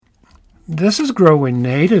This is Growing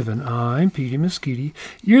Native, and I'm Petey Mesquite.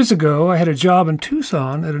 Years ago, I had a job in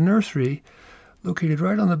Tucson at a nursery located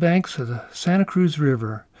right on the banks of the Santa Cruz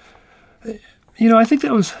River. I think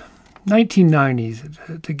that was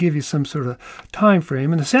 1990s, to give you some sort of time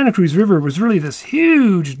frame. And the Santa Cruz River was really this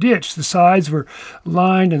huge ditch. The sides were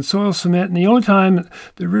lined in soil cement, and the only time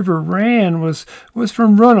the river ran was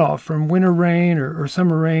from runoff, from winter rain or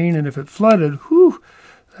summer rain. And if it flooded,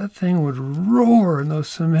 that thing would roar, and those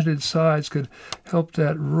cemented sides could help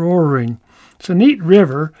that roaring. It's a neat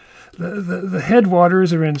river. The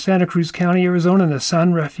headwaters are in Santa Cruz County, Arizona, in the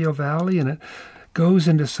San Rafael Valley, and it goes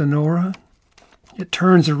into Sonora. It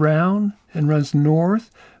turns around and runs north,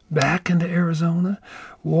 back into Arizona.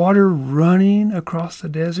 Water running across the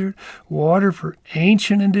desert. Water for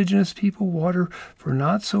ancient indigenous people. Water for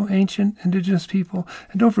not so ancient indigenous people.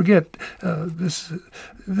 And don't forget, this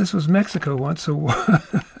was Mexico once, so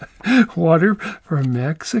water for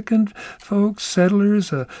Mexican folks,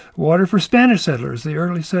 settlers. Water for Spanish settlers, the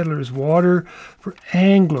early settlers. Water for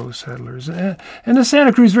Anglo settlers. And the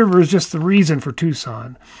Santa Cruz River is just the reason for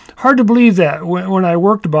Tucson. Hard to believe that when I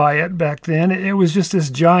worked by it back then. It was just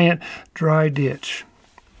this giant dry ditch.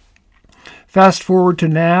 Fast forward to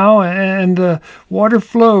now, and water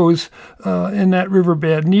flows in that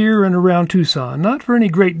riverbed near and around Tucson. Not for any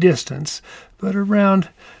great distance, but around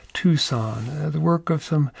Tucson. The work of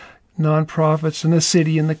some nonprofits in the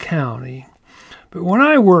city and the county. But when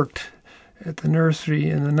I worked at the nursery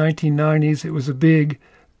in the 1990s, it was a big,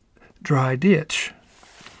 dry ditch.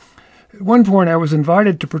 At one point, I was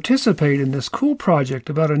invited to participate in this cool project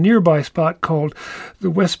about a nearby spot called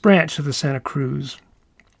the West Branch of the Santa Cruz.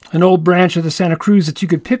 An old branch of the Santa Cruz that you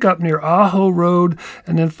could pick up near Ajo Road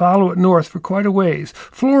and then follow it north for quite a ways.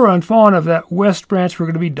 Flora and fauna of that West Branch were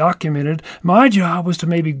going to be documented. My job was to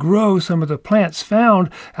maybe grow some of the plants found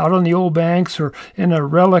out on the old banks or in a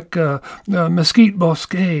relic mesquite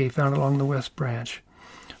bosque found along the West Branch.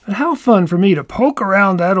 But how fun for me to poke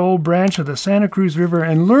around that old branch of the Santa Cruz River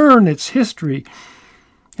and learn its history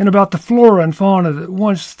and about the flora and fauna that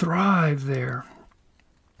once thrived there.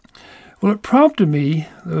 Well, it prompted me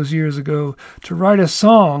those years ago to write a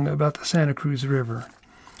song about the Santa Cruz River,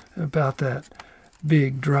 about that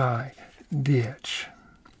big dry ditch.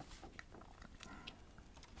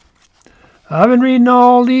 I've been reading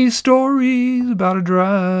all these stories about a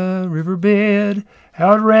dry riverbed,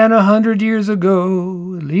 how it ran 100 years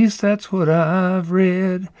ago, at least that's what I've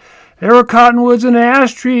read. There were cottonwoods and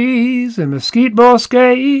ash trees and mesquite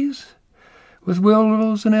bosques, with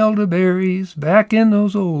willows and elderberries back in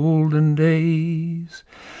those olden days.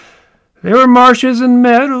 There were marshes and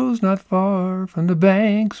meadows not far from the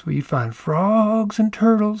banks where you'd find frogs and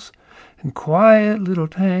turtles and quiet little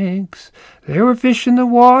tanks. There were fish in the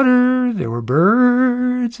water, there were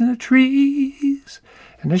birds in the trees,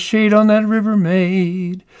 and the shade on that river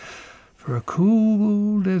made for a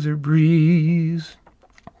cool desert breeze.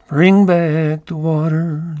 Bring back the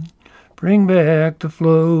water, bring back the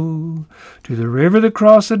flow to the river that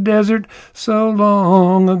crossed the desert so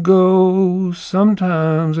long ago.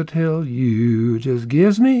 Sometimes I tell you, it just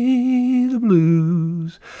gives me the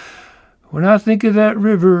blues when I think of that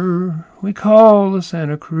river we call the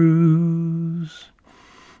Santa Cruz.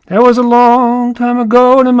 That was a long time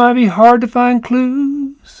ago, and it might be hard to find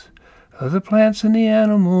clues of the plants and the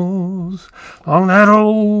animals along that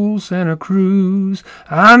old Santa Cruz.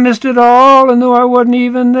 I missed it all, and though I wasn't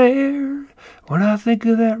even there, when I think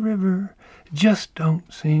of that river, it just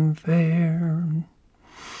don't seem fair.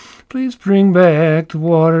 Please bring back the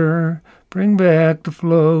water, bring back the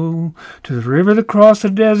flow to the river that crossed the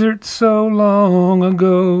desert so long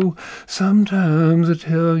ago. Sometimes I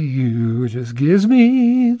tell you, it just gives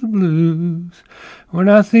me the blues when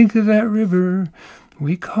I think of that river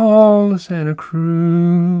we call the Santa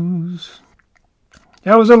Cruz.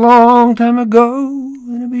 That was a long time ago,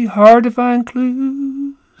 and it'd be hard to find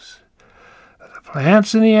clues of the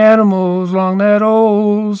plants and the animals along that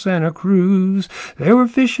old Santa Cruz. There were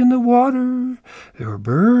fish in the water, there were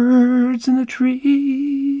birds in the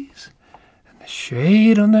trees, and the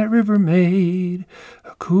shade on that river made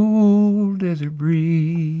a cool desert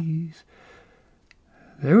breeze.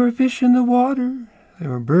 There were fish in the water, there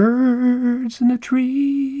were birds in the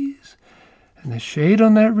trees, and the shade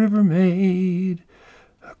on that river made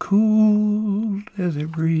a cool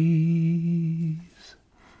desert breeze.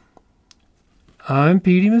 I'm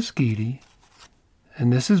Petey Mesquite,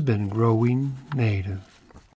 and this has been Growing Native.